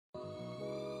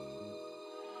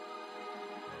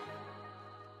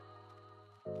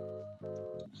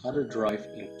How to drive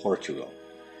in Portugal.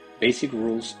 Basic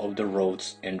rules of the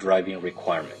roads and driving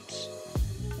requirements.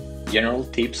 General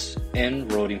tips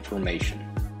and road information.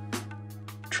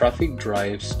 Traffic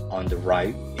drives on the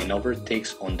right and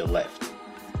overtakes on the left.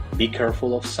 Be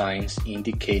careful of signs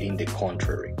indicating the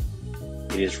contrary.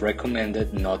 It is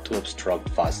recommended not to obstruct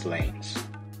fast lanes.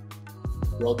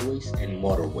 Roadways and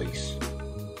motorways.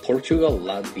 Portugal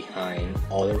lagged behind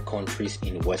other countries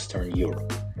in Western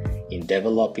Europe in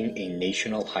developing a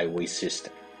national highway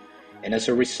system, and as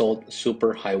a result,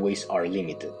 superhighways are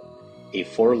limited. A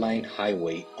four-line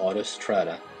highway,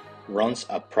 autostrada, runs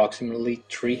approximately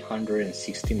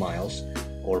 360 miles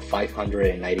or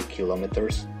 590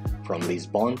 kilometers from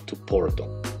Lisbon to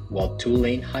Porto, while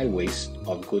two-lane highways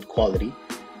of good quality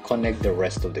connect the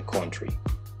rest of the country.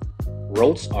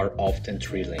 Roads are often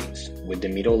three lanes, with the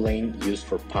middle lane used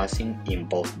for passing in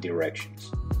both directions.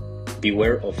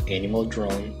 Beware of animal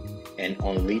drawn and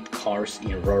unlit cars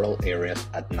in rural areas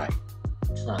at night.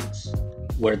 Trams.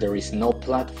 Where there is no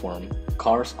platform,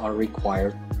 cars are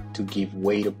required to give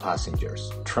way to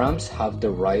passengers. Trams have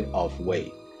the right of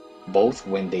way, both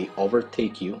when they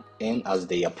overtake you and as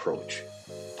they approach.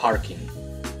 Parking.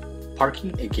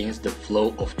 Parking against the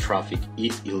flow of traffic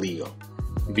is illegal.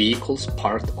 Vehicles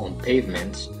parked on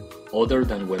pavements other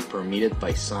than when permitted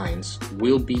by signs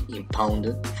will be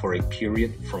impounded for a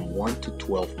period from 1 to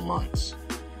 12 months.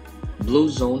 Blue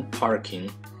zone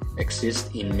parking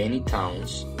exists in many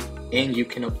towns, and you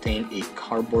can obtain a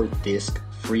cardboard disc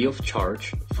free of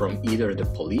charge from either the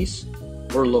police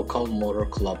or local motor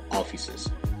club offices.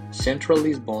 Central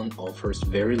Lisbon offers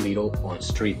very little on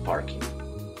street parking.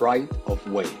 Right of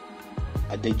way.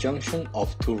 At the junction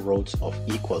of two roads of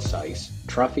equal size,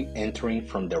 traffic entering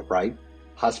from the right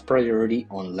has priority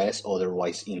unless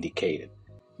otherwise indicated.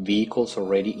 Vehicles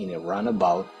already in a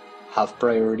roundabout have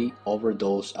priority over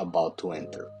those about to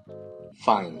enter.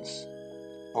 Fines.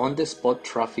 On-the-spot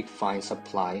traffic fines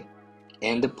apply,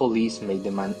 and the police may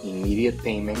demand immediate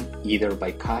payment either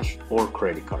by cash or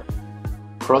credit card.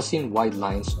 Crossing white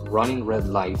lines, running red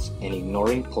lights, and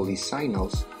ignoring police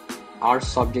signals are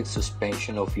subject to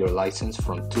suspension of your license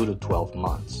from 2 to 12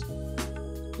 months.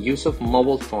 Use of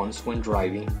mobile phones when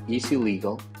driving is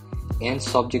illegal and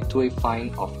subject to a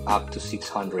fine of up to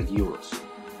 600 euros.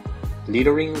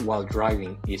 Littering while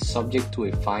driving is subject to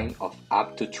a fine of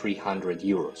up to 300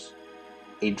 euros.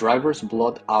 A driver's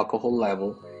blood alcohol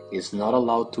level is not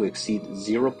allowed to exceed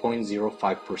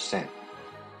 0.05%,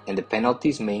 and the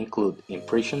penalties may include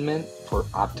imprisonment for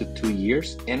up to 2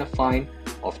 years and a fine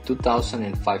of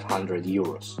 2,500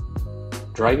 euros.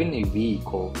 Driving a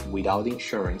vehicle without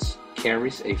insurance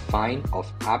carries a fine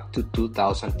of up to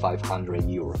 2,500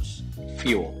 euros.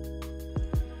 Fuel.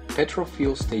 Petrol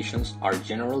fuel stations are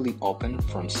generally open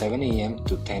from 7 a.m.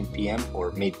 to 10 p.m.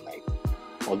 or midnight,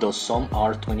 although some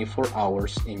are 24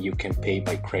 hours and you can pay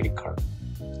by credit card.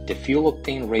 The fuel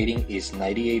octane rating is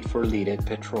 98 for leaded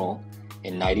petrol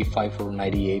and 95 or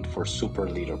 98 for super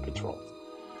liter petrol.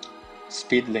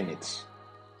 Speed limits.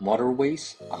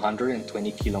 Motorways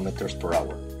 120 km per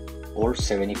hour or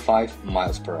 75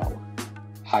 miles per hour.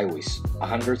 Highways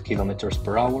 100 km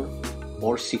per hour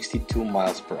or 62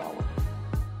 miles per hour.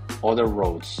 Other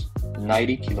roads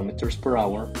 90 km per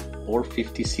hour or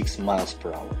 56 miles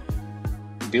per hour.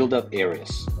 Build-up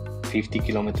areas 50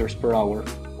 km per hour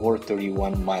or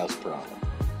 31 miles per hour.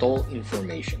 Toll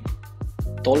information.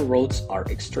 Toll roads are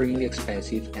extremely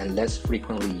expensive and less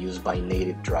frequently used by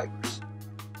native drivers.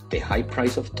 The high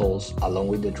price of tolls, along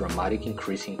with the dramatic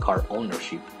increase in car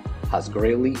ownership, has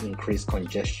greatly increased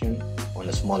congestion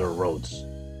on smaller roads.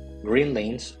 Green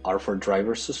lanes are for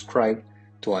drivers subscribed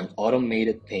to an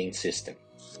automated paying system.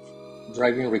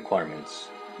 Driving requirements.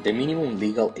 The minimum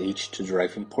legal age to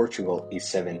drive in Portugal is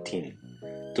 17.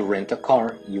 To rent a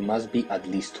car, you must be at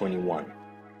least 21.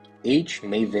 Age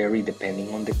may vary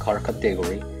depending on the car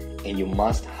category, and you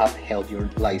must have held your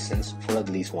license for at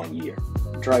least 1 year.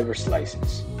 Driver's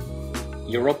license.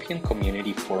 European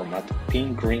Community Format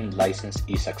Pink Green license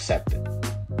is accepted.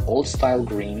 Old Style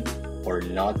Green or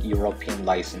not European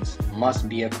license must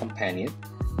be accompanied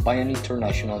by an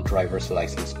international driver's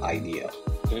license IDL.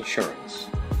 Insurance.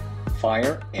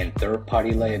 Fire and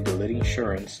third-party liability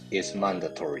insurance is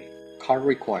mandatory. Car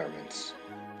requirements.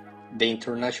 The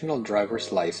international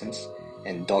driver's license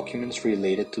and documents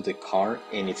related to the car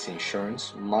and its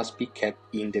insurance must be kept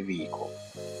in the vehicle.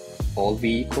 All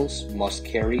vehicles must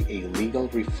carry a legal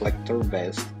reflector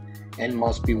vest and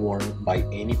must be worn by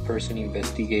any person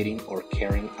investigating or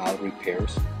carrying out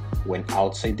repairs when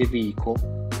outside the vehicle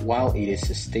while it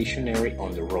is stationary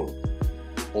on the road.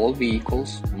 All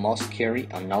vehicles must carry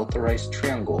an authorized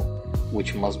triangle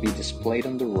which must be displayed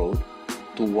on the road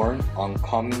To warn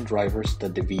oncoming drivers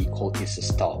that the vehicle is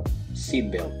stalled.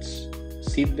 Seatbelts.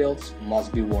 Seatbelts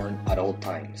must be worn at all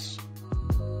times.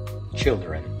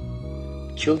 Children.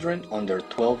 Children under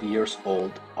 12 years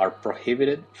old are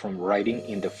prohibited from riding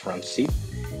in the front seat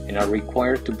and are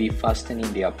required to be fastened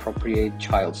in the appropriate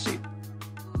child seat.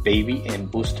 Baby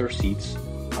and booster seats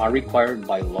are required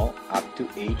by law up to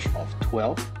age of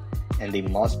 12, and they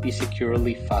must be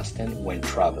securely fastened when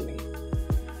traveling.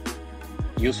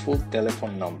 Useful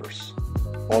telephone numbers.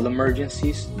 All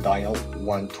emergencies, dial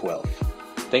 112.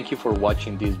 Thank you for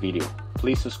watching this video.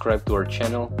 Please subscribe to our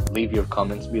channel, leave your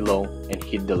comments below, and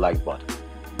hit the like button.